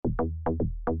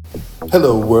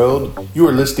Hello, world. You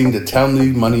are listening to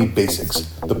Townley Money Basics,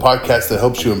 the podcast that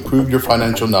helps you improve your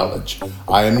financial knowledge.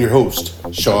 I am your host,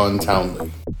 Sean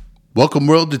Townley. Welcome,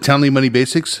 world, to Townley Money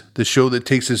Basics, the show that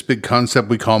takes this big concept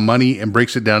we call money and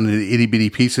breaks it down into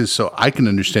itty-bitty pieces so I can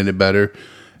understand it better,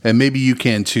 and maybe you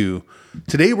can too.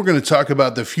 Today, we're going to talk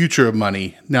about the future of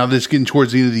money. Now that it's getting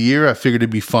towards the end of the year, I figured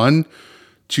it'd be fun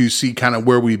to see kind of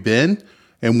where we've been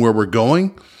and where we're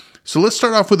going. So let's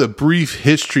start off with a brief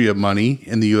history of money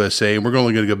in the USA. And we're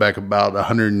only going to go back about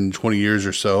 120 years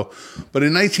or so. But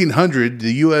in 1900,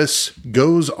 the U.S.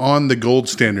 goes on the gold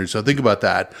standard. So think about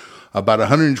that. About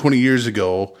 120 years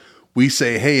ago, we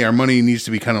say, hey, our money needs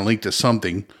to be kind of linked to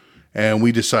something. And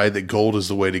we decide that gold is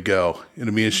the way to go.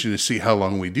 It'll be interesting to see how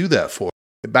long we do that for.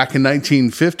 Back in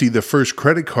 1950, the first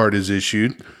credit card is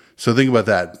issued. So think about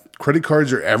that. Credit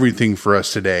cards are everything for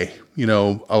us today. You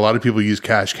know, a lot of people use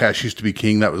cash. Cash used to be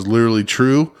king. That was literally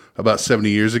true about 70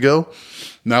 years ago.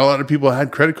 Not a lot of people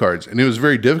had credit cards, and it was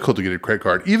very difficult to get a credit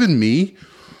card. Even me,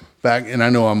 back, and I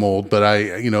know I'm old, but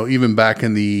even back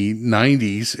in the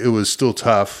 90s, it was still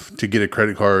tough to get a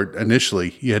credit card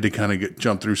initially. You had to kind of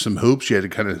jump through some hoops. You had to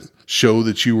kind of show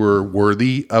that you were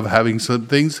worthy of having some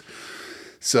things.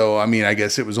 So, I mean, I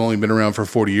guess it was only been around for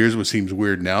 40 years, which seems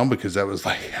weird now because that was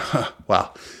like,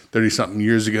 wow, 30-something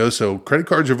years ago. So credit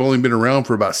cards have only been around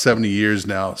for about 70 years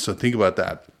now. So think about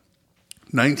that.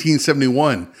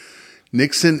 1971,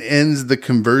 Nixon ends the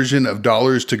conversion of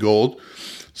dollars to gold.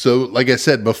 So like I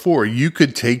said before, you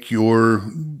could take your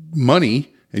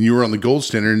money and you were on the gold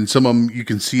standard, and some of them, you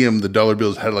can see them, the dollar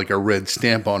bills had like a red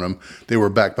stamp on them. They were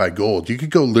backed by gold. You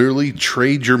could go literally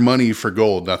trade your money for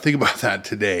gold. Now think about that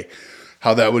today.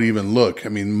 How that would even look. I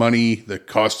mean, money, the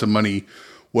cost of money,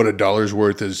 what a dollar's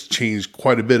worth has changed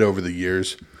quite a bit over the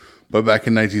years. But back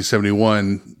in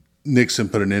 1971, Nixon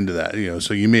put an end to that.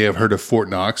 So you may have heard of Fort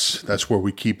Knox. That's where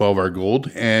we keep all of our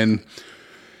gold. And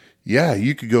yeah,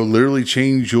 you could go literally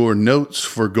change your notes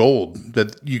for gold.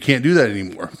 That you can't do that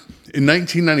anymore. In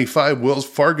 1995, Wells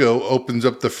Fargo opens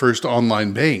up the first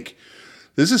online bank.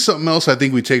 This is something else I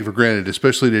think we take for granted,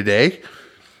 especially today.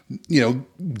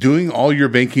 Doing all your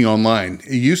banking online.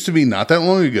 It used to be not that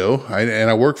long ago, and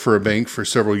I worked for a bank for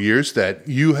several years, that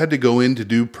you had to go in to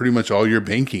do pretty much all your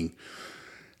banking.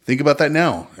 Think about that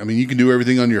now. I mean, you can do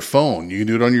everything on your phone. You can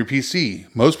do it on your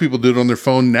PC. Most people do it on their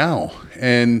phone now.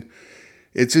 And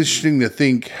it's interesting to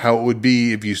think how it would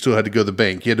be if you still had to go to the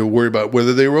bank. You had to worry about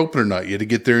whether they were open or not. You had to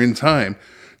get there in time.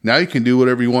 Now you can do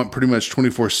whatever you want pretty much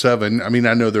 24/7. I mean,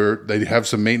 I know they have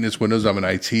some maintenance windows. I'm in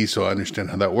IT, so I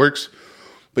understand how that works.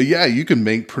 But yeah, you can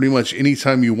bank pretty much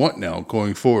anytime you want now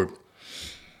going forward.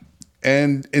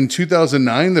 And in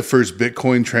 2009, the first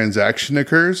Bitcoin transaction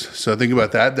occurs. So think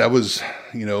about that. That was,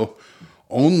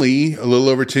 only a little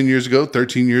over 10 years ago,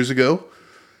 13 years ago,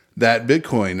 that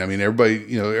Bitcoin. I mean,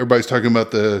 everybody's talking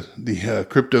about the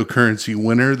cryptocurrency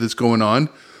winter that's going on.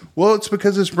 Well, it's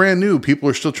because it's brand new. People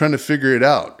are still trying to figure it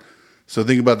out. So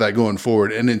think about that going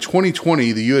forward. And in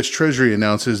 2020, the U.S. Treasury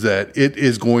announces that it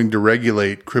is going to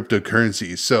regulate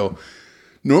cryptocurrencies. So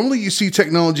normally you see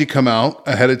technology come out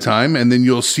ahead of time, and then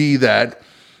you'll see that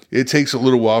it takes a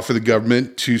little while for the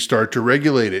government to start to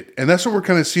regulate it. And that's what we're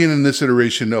kind of seeing in this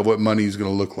iteration of what money is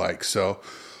going to look like. So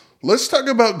let's talk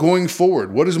about going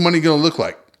forward. What is money going to look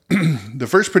like? The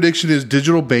first prediction is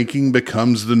digital banking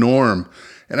becomes the norm.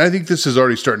 And I think this is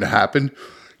already starting to happen.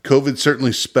 COVID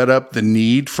certainly sped up the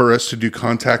need for us to do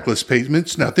contactless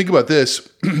payments. Now, think about this.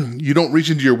 You don't reach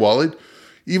into your wallet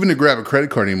even to grab a credit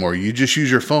card anymore. You just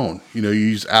use your phone. You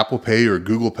use Apple Pay or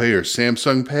Google Pay or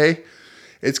Samsung Pay.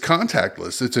 It's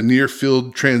contactless. It's a near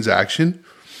field transaction.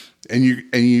 And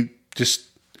you just,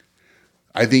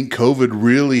 I think COVID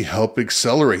really helped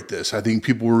accelerate this. I think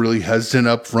people were really hesitant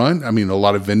up front. I mean, a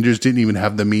lot of vendors didn't even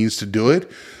have the means to do it.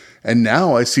 And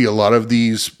now I see a lot of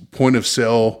these point of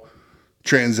sale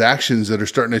transactions that are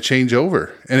starting to change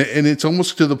over. And it's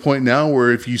almost to the point now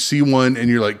where if you see one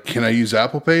and you're like, can I use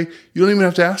Apple Pay? You don't even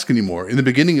have to ask anymore. In the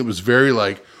beginning, it was very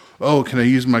like, oh, can I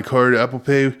use my card Apple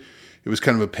Pay? It was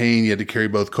kind of a pain. You had to carry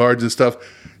both cards and stuff.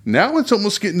 Now it's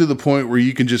almost getting to the point where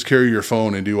you can just carry your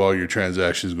phone and do all your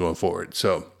transactions going forward.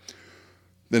 So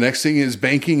the next thing is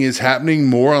banking is happening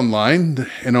more online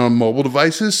and on mobile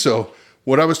devices. So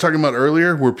what I was talking about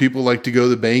earlier, where people like to go to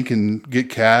the bank and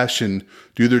get cash and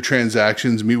do their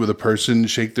transactions, meet with a person,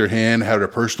 shake their hand, have a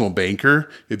personal banker,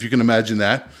 if you can imagine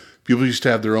that. People used to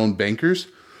have their own bankers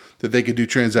that they could do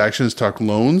transactions, talk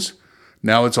loans.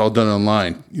 Now it's all done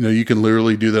online. You can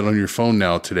literally do that on your phone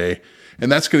now today.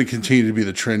 And that's going to continue to be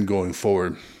the trend going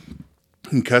forward.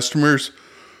 And customers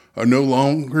are no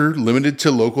longer limited to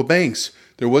local banks.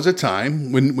 There was a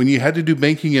time when you had to do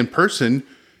banking in person,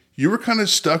 you were kind of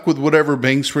stuck with whatever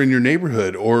banks were in your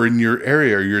neighborhood or in your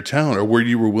area or your town or where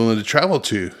you were willing to travel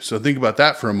to. So think about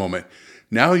that for a moment.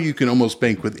 Now you can almost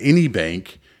bank with any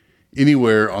bank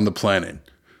anywhere on the planet.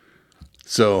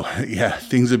 So yeah,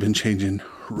 things have been changing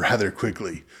rather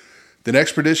quickly. The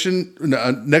next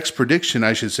prediction,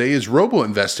 I should say, is robo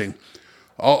investing.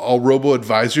 All robo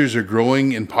advisors are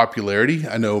growing in popularity.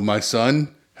 I know my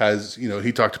son has,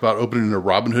 he talked about opening a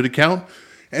Robinhood account.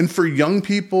 And for young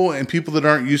people and people that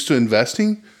aren't used to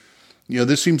investing,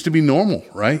 this seems to be normal,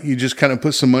 right? You just kind of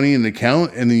put some money in an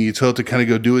account and then you tell it to kind of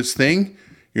go do its thing.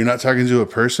 You're not talking to a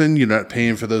person. You're not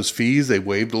paying for those fees. They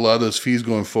waived a lot of those fees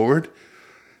going forward.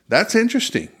 That's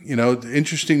interesting.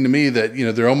 Interesting to me that,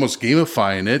 they're almost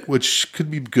gamifying it, which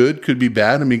could be good, could be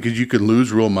bad. I mean, because you could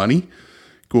lose real money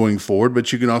going forward,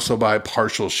 but you can also buy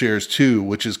partial shares too,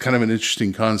 which is kind of an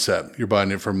interesting concept. You're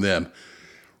buying it from them.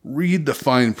 Read the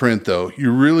fine print though.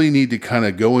 You really need to kind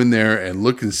of go in there and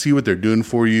look and see what they're doing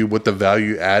for you, what the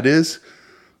value add is,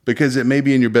 because it may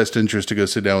be in your best interest to go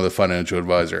sit down with a financial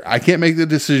advisor. I can't make the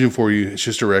decision for you. It's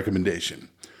just a recommendation.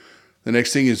 The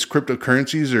next thing is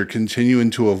cryptocurrencies are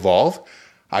continuing to evolve.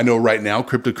 I know right now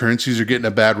cryptocurrencies are getting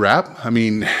a bad rap. I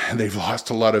mean, they've lost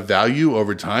a lot of value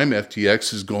over time.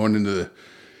 FTX is going into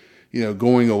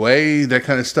going away, that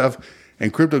kind of stuff.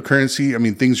 And cryptocurrency, I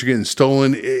mean, things are getting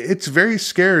stolen. It's very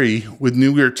scary with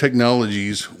newer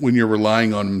technologies when you're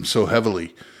relying on them so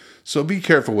heavily. So be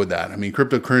careful with that. I mean,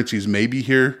 cryptocurrencies may be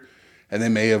here and they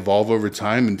may evolve over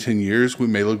time. In 10 years, we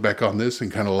may look back on this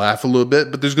and kind of laugh a little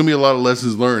bit, but there's going to be a lot of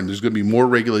lessons learned. There's going to be more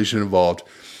regulation involved.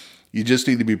 You just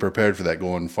need to be prepared for that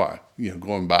going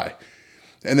by.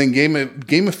 And then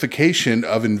gamification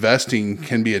of investing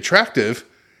can be attractive.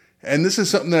 And this is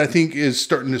something that I think is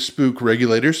starting to spook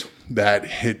regulators, that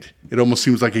it almost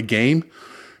seems like a game,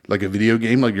 like a video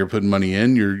game, like you're putting money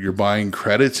in, you're buying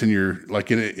credits, and you're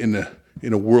like in a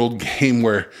world game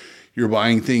where you're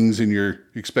buying things and you're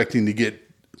expecting to get,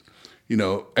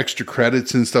 extra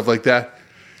credits and stuff like that.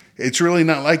 It's really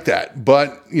not like that,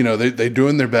 but they're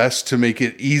doing their best to make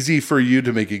it easy for you,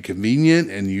 to make it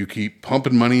convenient, and you keep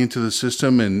pumping money into the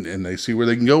system and they see where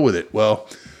they can go with it. Well,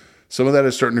 some of that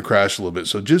is starting to crash a little bit,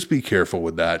 so just be careful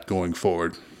with that going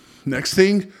forward. Next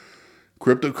thing,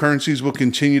 cryptocurrencies will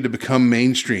continue to become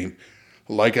mainstream.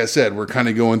 Like I said, we're kind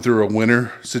of going through a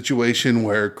winter situation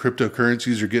where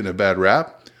cryptocurrencies are getting a bad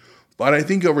rap. But I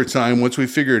think over time, once we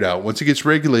figure it out, once it gets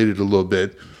regulated a little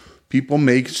bit, people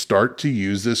may start to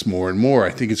use this more and more.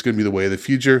 I think it's going to be the way of the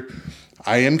future.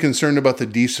 I am concerned about the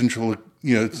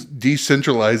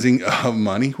decentralizing of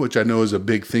money, which I know is a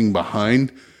big thing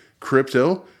behind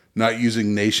crypto. Not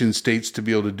using nation states to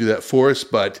be able to do that for us,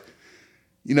 but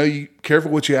you careful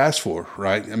what you ask for,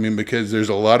 right? I mean, because there's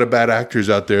a lot of bad actors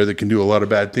out there that can do a lot of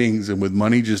bad things, and with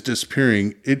money just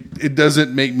disappearing, it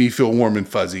doesn't make me feel warm and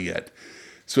fuzzy yet.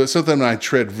 So it's something I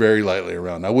tread very lightly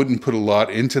around. I wouldn't put a lot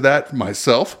into that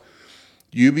myself.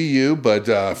 You be you,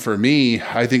 but for me,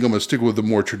 I think I'm going to stick with the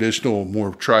more traditional,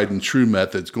 more tried and true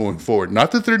methods going forward.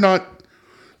 Not that they're not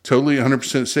totally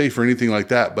 100% safe or anything like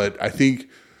that, but I think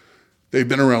they've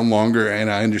been around longer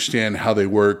and I understand how they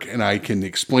work and I can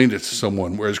explain it to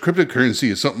someone. Whereas cryptocurrency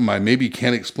is something I maybe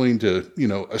can't explain to,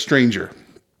 a stranger.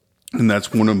 And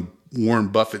that's one of Warren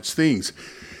Buffett's things.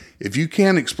 If you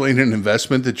can't explain an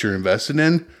investment that you're invested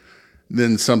in,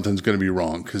 then something's going to be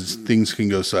wrong, because things can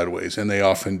go sideways, and they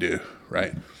often do,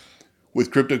 right?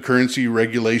 With cryptocurrency,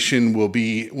 regulation will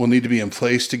need to be in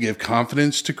place to give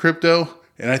confidence to crypto.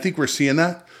 And I think we're seeing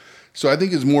that. So I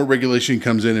think as more regulation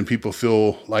comes in and people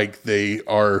feel like they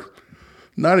are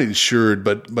not insured,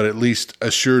 but at least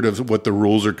assured of what the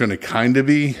rules are going to kind of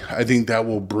be, I think that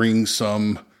will bring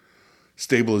some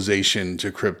stabilization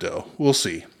to crypto. We'll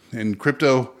see. And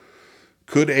crypto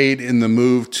could aid in the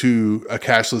move to a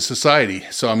cashless society.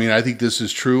 So, I mean, I think this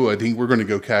is true. I think we're going to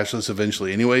go cashless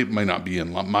eventually anyway. It might not be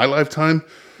in my lifetime,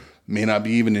 may not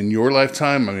be even in your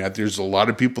lifetime. I mean, there's a lot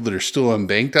of people that are still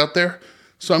unbanked out there.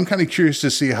 So I'm kind of curious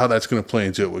to see how that's going to play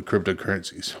into it with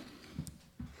cryptocurrencies.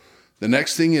 The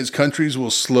next thing is countries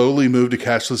will slowly move to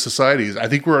cashless societies. I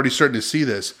think we're already starting to see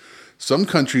this. Some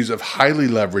countries have highly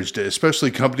leveraged it,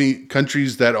 especially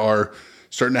countries that are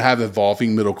starting to have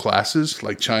evolving middle classes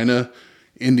like China,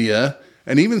 India,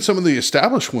 and even some of the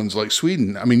established ones like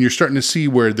Sweden. I mean, you're starting to see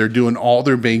where they're doing all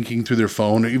their banking through their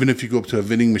phone. Or even if you go up to a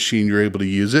vending machine, you're able to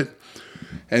use it.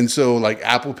 And so like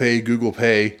Apple Pay, Google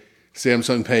Pay,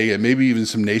 Samsung Pay, and maybe even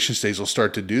some nation states will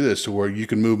start to do this to where you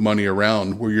can move money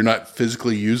around where you're not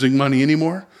physically using money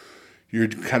anymore. You're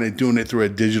kind of doing it through a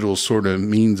digital sort of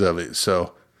means of it.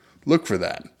 So look for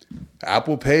that.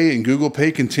 Apple Pay and Google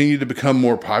Pay continue to become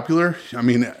more popular. I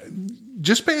mean,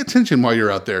 just pay attention while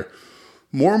you're out there.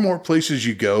 more and more places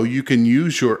you go, you can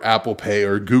use your Apple Pay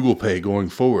or Google Pay going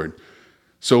forward.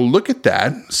 So look at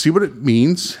that, see what it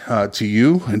means to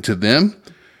you and to them.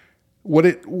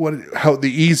 How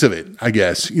the ease of it, I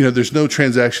guess. There's no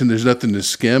transaction, there's nothing to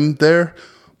skim there.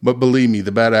 But believe me,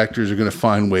 the bad actors are going to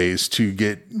find ways to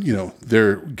get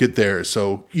there.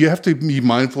 So you have to be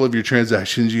mindful of your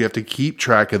transactions. You have to keep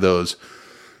track of those.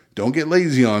 Don't get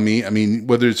lazy on me. I mean,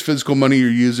 whether it's physical money you're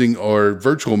using or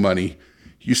virtual money,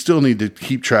 you still need to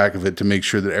keep track of it to make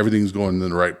sure that everything's going in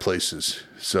the right places.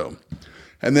 So,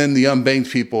 and then the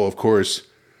unbanked people, of course,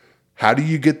 how do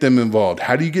you get them involved?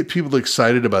 How do you get people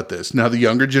excited about this? Now, the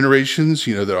younger generations,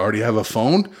 that already have a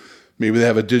phone, maybe they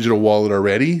have a digital wallet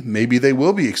already. Maybe they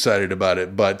will be excited about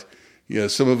it. But,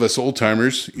 some of us old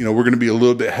timers, we're going to be a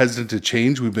little bit hesitant to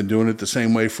change. We've been doing it the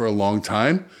same way for a long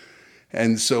time.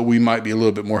 And so we might be a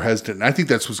little bit more hesitant. And I think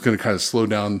that's what's going to kind of slow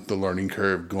down the learning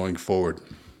curve going forward.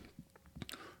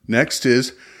 Next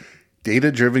is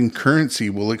data-driven currency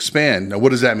will expand. Now,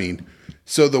 what does that mean?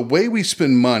 So the way we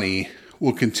spend money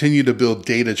will continue to build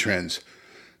data trends.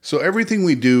 So everything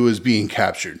we do is being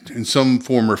captured in some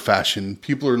form or fashion.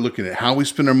 People are looking at how we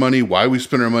spend our money, why we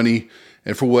spend our money,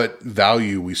 and for what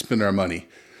value we spend our money.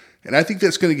 And I think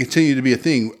that's going to continue to be a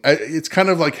thing. It's kind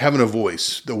of like having a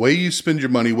voice. The way you spend your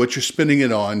money, what you're spending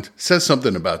it on, says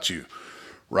something about you,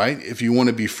 right? If you want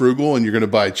to be frugal and you're going to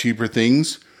buy cheaper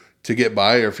things to get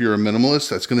by, or if you're a minimalist,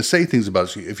 that's going to say things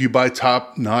about you. If you buy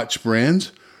top-notch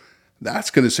brands,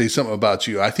 that's going to say something about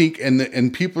you. I think,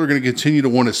 and people are going to continue to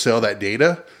want to sell that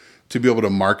data to be able to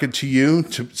market to you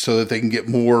so that they can get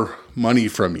more money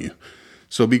from you.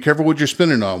 So be careful what you're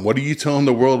spending on. What are you telling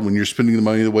the world when you're spending the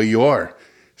money the way you are?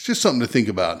 It's just something to think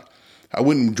about. I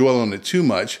wouldn't dwell on it too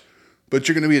much, but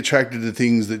you're going to be attracted to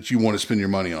things that you want to spend your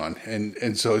money on.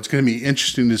 And so it's going to be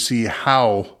interesting to see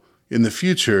how in the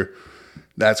future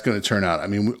that's going to turn out. I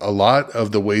mean, a lot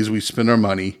of the ways we spend our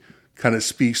money kind of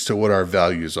speaks to what our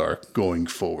values are going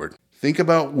forward. Think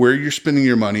about where you're spending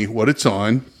your money, what it's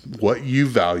on, what you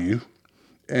value,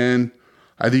 and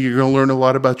I think you're going to learn a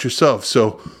lot about yourself.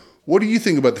 So what do you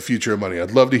think about the future of money?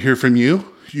 I'd love to hear from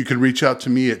you. You can reach out to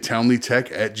me at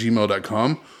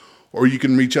townleytech@gmail.com, or you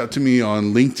can reach out to me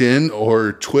on LinkedIn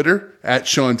or Twitter at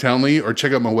Sean Townley, or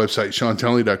check out my website,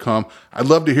 SeanTownley.com. I'd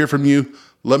love to hear from you.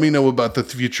 Let me know about the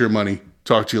future of money.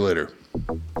 Talk to you later.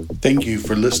 Thank you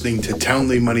for listening to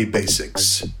Townley Money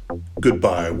Basics.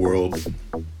 Goodbye, world.